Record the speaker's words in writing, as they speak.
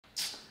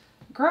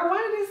Girl,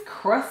 why did this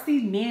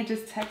crusty man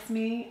just text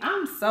me?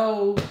 I'm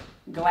so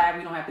glad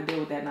we don't have to deal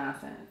with that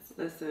nonsense.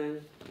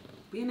 Listen,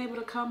 being able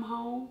to come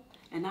home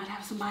and not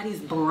have somebody's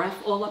breath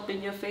all up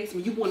in your face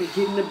when you want to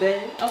get in the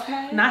bed,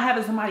 okay? Not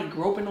having somebody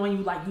groping on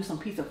you like you some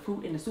piece of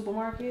fruit in the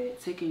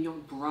supermarket. Taking your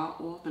bra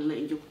off and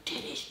letting your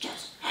titties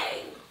just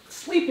hang.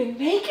 Sleeping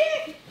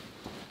naked?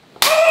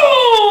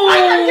 Oh! I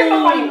gotta give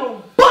nobody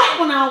no butt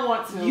when I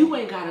want to. You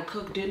ain't gotta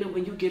cook dinner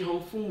when you get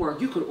home from work.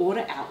 You could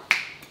order out.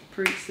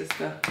 Preach,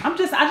 sister. I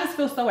just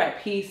feel so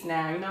at peace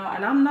now, you know,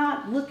 and I'm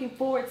not looking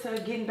forward to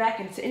getting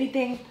back into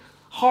anything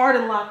hard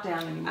and locked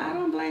down anymore. I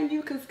don't blame you,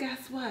 because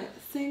guess what?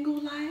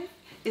 Single life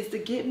is the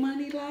get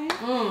money life.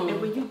 And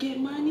when you get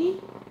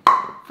money,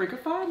 freaking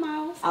 5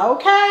 miles.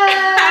 Okay.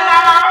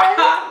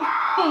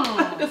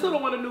 That's what I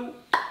want to do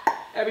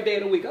every day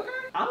of the week, okay?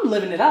 I'm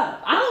living it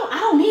up. I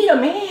don't need a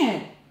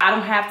man. I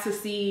don't have to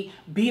see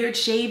beard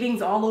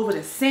shavings all over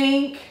the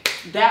sink.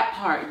 That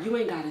part, you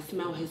ain't gotta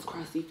smell his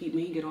crusty feet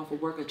when he get off of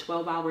work a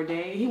 12-hour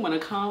day. He wanna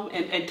come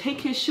and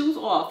take his shoes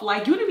off.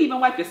 Like, you didn't even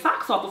wipe your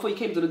socks off before you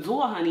came to the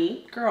door,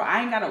 honey. Girl,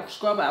 I ain't gotta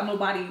scrub out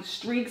nobody's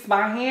streaks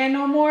by hand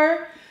no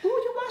more. Ooh,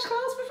 you wash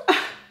clothes before?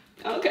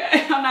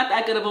 Okay, I'm not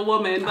that good of a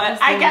woman,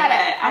 but I get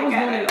it. I was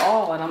doing it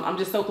all, and I'm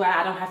just so glad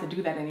I don't have to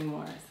do that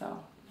anymore.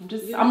 So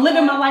I'm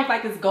living my life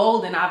like it's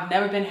gold, and I've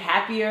never been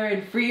happier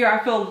and freer.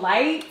 I feel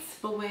light.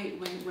 But wait.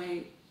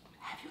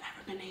 Have you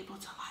ever been able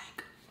to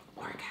like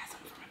orgasm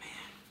from a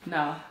man?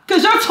 No.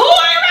 Cause you're toy,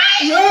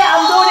 right? Yeah,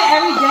 I'm doing it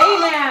every day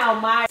now.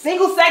 My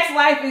single sex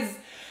life is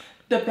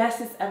the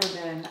best it's ever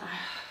been.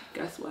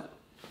 Guess what?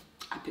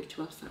 I picked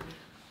you up something.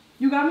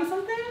 You got me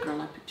something?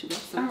 Girl, I picked you up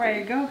something. All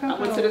right, go. I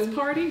went to this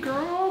party,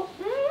 girl.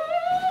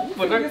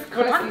 When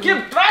I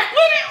get back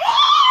with it,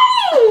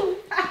 ooh!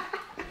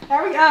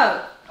 Hurry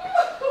up.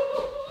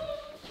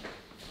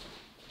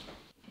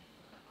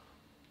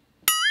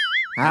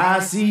 I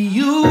see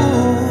you.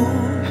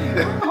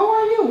 Who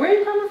are you? Where are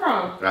you coming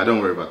from?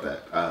 Don't worry about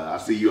that. I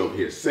see you over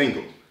here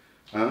single,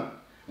 huh?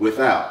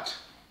 Without.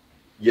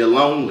 You're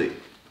lonely,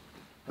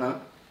 huh?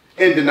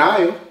 In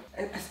denial.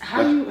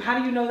 How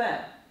do you know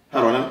that?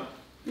 I don't know.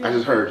 Yeah. I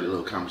just heard your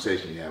little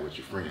conversation you had with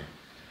your friend.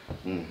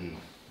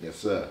 Yes,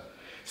 sir.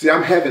 See,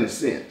 I'm heaven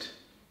sent.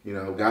 You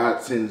know,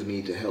 God sends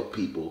me to help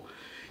people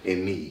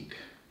in need.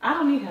 I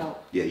don't need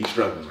help. Yeah, you're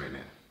struggling right now.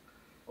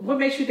 What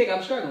makes you think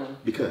I'm struggling?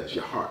 Because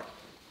your heart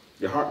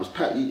was,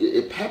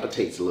 it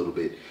palpitates a little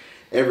bit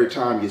every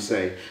time you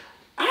say,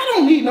 I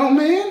don't need no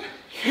man.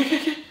 You know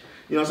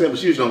what I'm saying?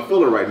 But you just don't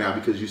feel it right now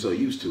because you're so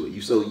used to it.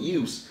 You're so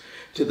used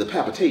to the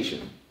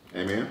palpitation.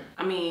 Amen?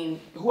 I mean,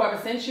 whoever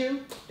sent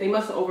you, they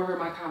must have overheard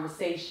my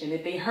conversation.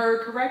 If they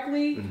heard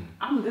correctly,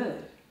 I'm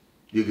good.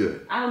 You're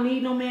good. I don't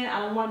need no man. I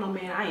don't want no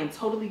man. I am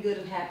totally good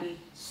and happy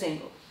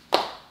single.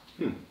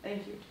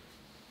 Thank you.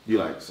 You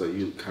like, so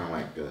you kind of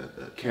like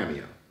the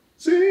cameo.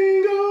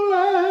 Single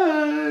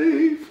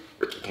life.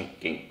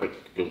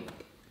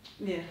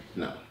 Yeah.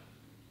 No.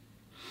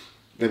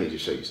 Let me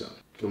just show you something.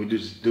 Can we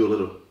just do a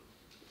little?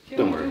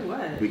 Don't worry. Do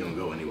what? We're going to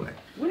go anyway.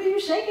 What are you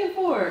shaking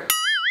for?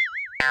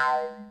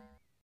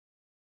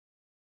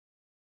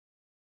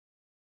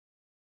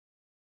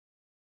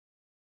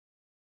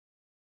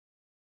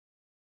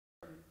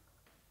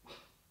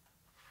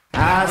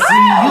 I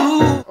see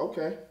you.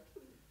 Okay.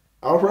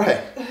 All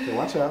right. So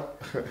watch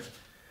out.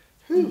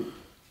 Whew.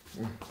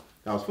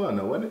 That was fun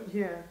though, wasn't it?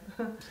 Yeah.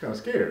 It's kind of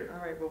scared. All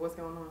right, but what's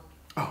going on?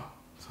 Oh,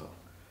 so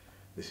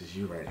this is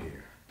you right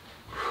here.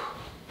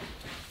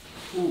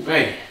 Ooh,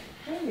 babe.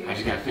 Hey. I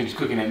just got to finish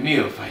cooking that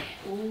meal for you.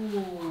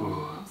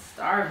 Ooh, I'm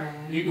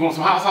starving. You want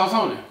some hot sauce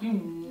on it? You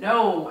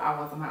know I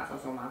want some hot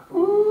sauce on my food.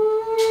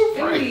 Ooh,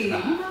 Hey, praise you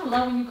God. know I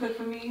love when you cook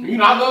for me. You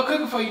know I love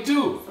cooking for you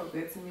too. So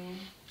good to me.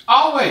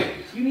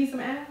 Always. You need some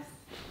ass?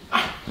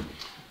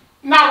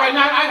 Not right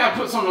now. I gotta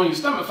put something on your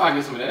stomach if I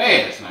get some of that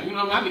ass. Now, you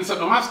know what I mean? I need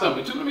something on my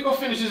stomach too. Let me go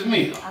finish this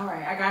meal. All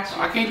right, I got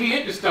you. I can't be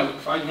empty stomach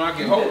if I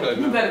get hold of it.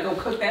 You better go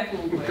cook that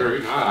food. Boy.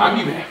 Girl, I'll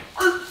be back.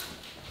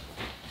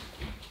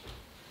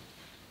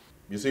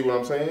 You see what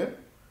I'm saying?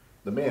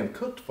 The man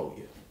cooked for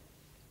you.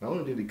 Not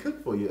only did he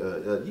cook for you,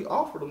 you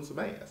offered him some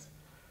ass.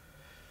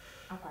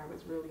 I probably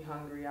was really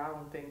hungry. I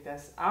don't think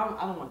that's. I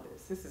don't want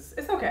this.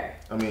 It's okay.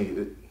 I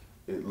mean,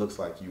 it looks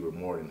like you were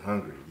more than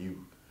hungry.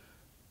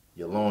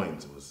 Your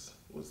loins was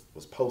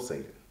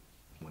pulsating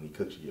when he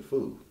cooked you your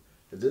food.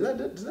 Does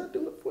that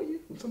do it for you?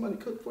 When somebody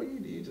cook for you,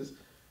 do you just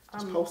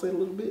pulsate a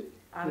little bit?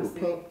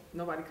 Honestly,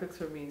 nobody cooks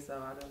for me, so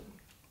I don't.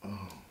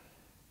 Oh,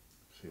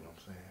 see what I'm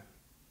saying?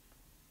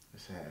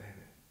 It's sad, ain't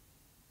it?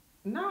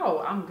 No,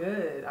 I'm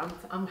good.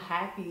 I'm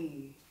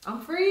happy.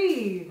 I'm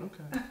free.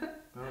 Okay.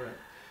 All right.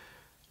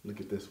 Look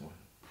at this one.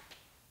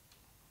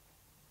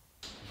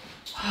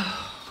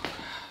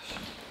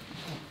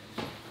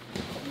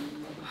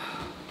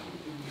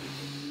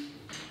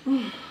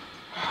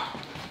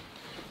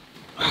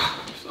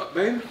 What's up,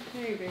 baby?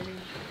 Hey, baby.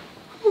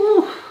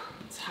 Whew,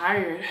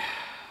 tired.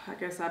 I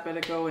guess I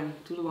better go and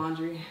do the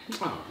laundry.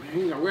 Oh man,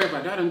 you gotta worry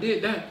about that. I done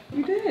did that.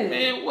 You did?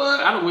 Man, what?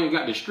 I done went and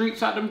got the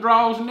streaks out them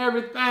drawers and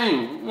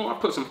everything. Well, I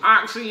put some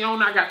Oxy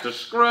on. I got the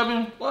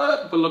scrubbing.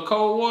 What? Put a little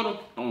cold water.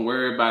 Don't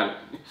worry about it.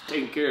 It's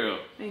taken care of.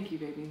 Thank you,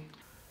 baby.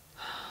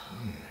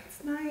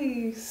 It's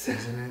nice.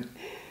 Isn't it?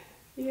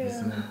 Yeah.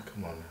 Isn't it?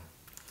 Come on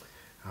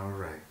now. All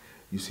right.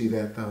 You see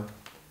that though?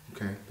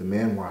 Okay. The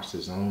man washed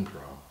his own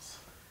drawers.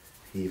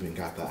 He even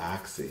got the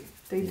Oxy.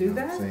 They You do know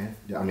that? What I'm saying?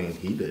 Yeah, I mean,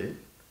 he did.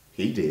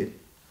 He did.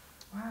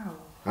 Wow.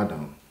 I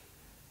don't.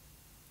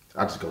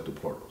 I just go through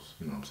portals.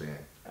 You know what I'm saying?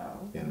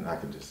 Oh. And I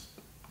can just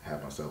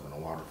have myself in a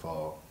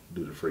waterfall,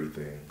 do the free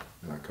thing,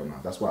 and I come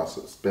out. That's why I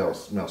smell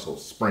so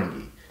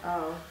springy.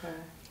 Oh, okay.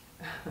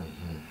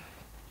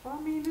 Well,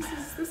 I mean,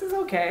 this is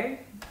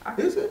okay.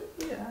 Is it?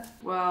 Yeah.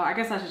 Well, I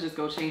guess I should just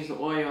go change the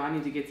oil. I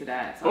need to get to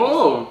that. So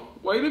Oh,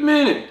 wait a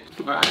minute.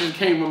 I just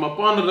came from up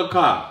under the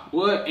car.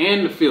 What?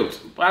 And the filter.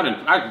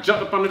 I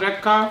jumped up under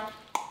that car.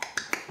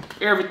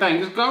 Everything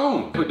is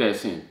gone. Put that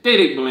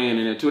synthetic blend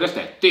in there too. That's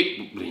that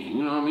thick blend.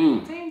 You know what I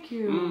mean? Thank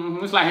you.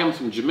 It's like having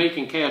some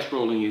Jamaican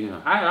castrol in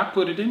your hair. I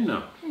put it in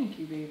there. Thank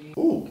you, baby.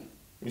 Ooh,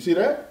 you see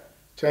that?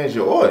 Change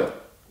your oil.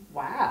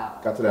 Wow.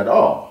 Got to that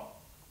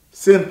all.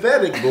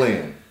 Synthetic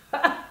blend.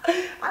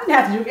 I didn't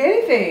have to do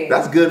anything.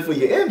 That's good for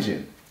your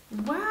engine.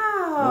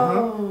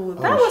 Wow.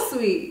 That was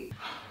sweet.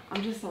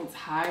 I'm just so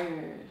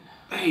tired.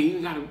 Hey,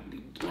 you gotta.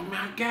 I mean,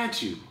 I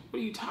got you. What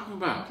are you talking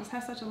about? Just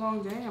had such a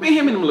long day. Man,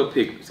 give me them little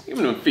pickles. Give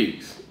me them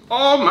feet.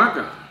 Oh my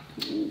God.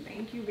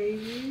 Thank you,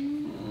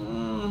 baby.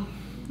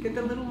 Get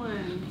the little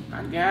one.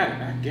 I got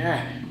it. I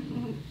got it.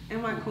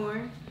 And my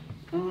corn.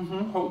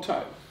 Hold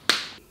tight.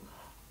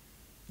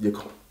 Your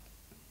corn.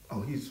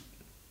 Oh,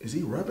 is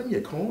he rubbing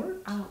your corn?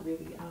 I don't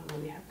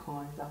really have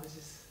corns. I was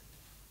just.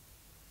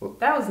 Well,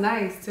 that was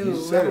nice too. You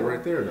said it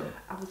right there though.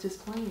 I was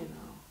just playing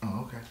though.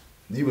 Oh, okay.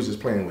 You was just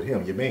playing with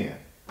him, your man,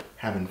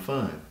 having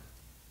fun.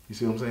 You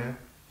see what I'm saying?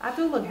 I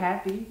do look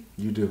happy.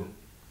 You do.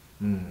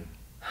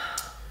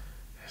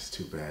 That's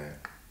too bad.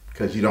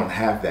 Because you don't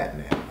have that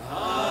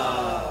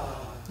now.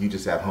 You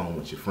just have home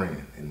with your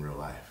friend in real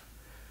life.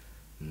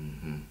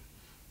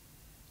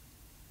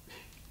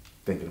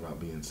 Thinking about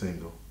being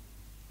single.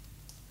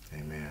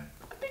 Amen.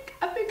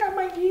 I think I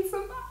might need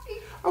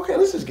somebody. Okay,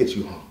 let's just get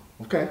you home.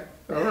 Okay?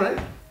 All right.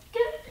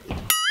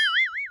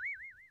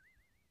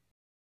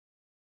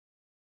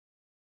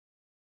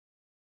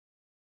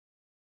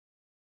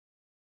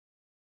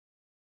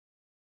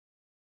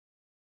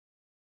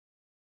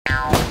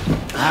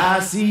 I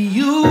see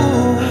you.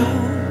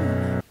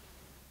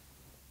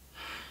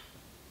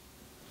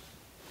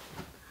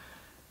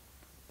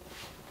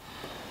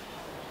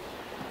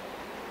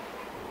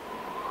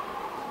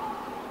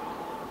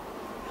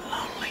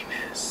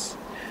 Loneliness.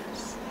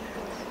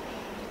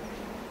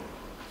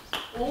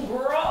 Oh,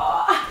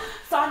 girl.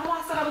 So I know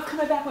I said I was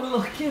coming back with a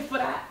little gift,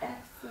 but I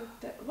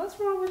accidentally. What's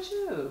wrong with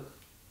you?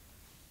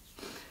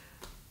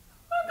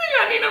 I think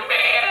I need a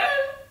man.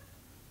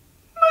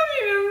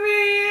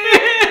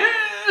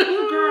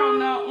 Girl,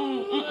 no.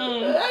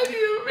 I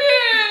need a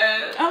man.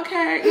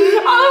 Okay. I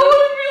don't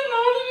want to be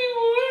alone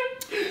anymore.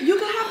 You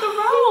can have the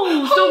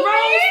rose. The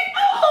rose.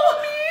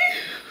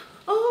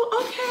 Oh,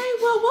 okay.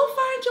 Well, we'll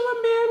find you a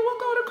man.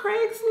 We'll go to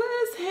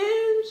Craigslist,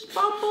 Hinge,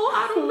 Bumble.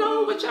 I don't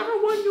know. Whichever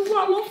one you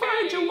want. We'll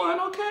find you one,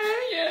 okay?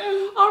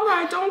 Yeah. All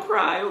right. Don't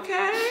cry,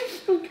 okay?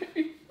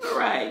 Okay. All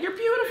right. You're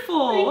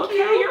beautiful. Thank okay?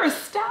 you. You're a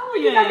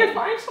stallion. I can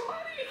find somebody.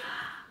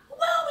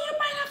 Well, we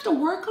might have to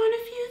work on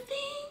a few things.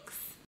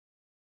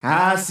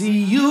 I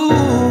see you.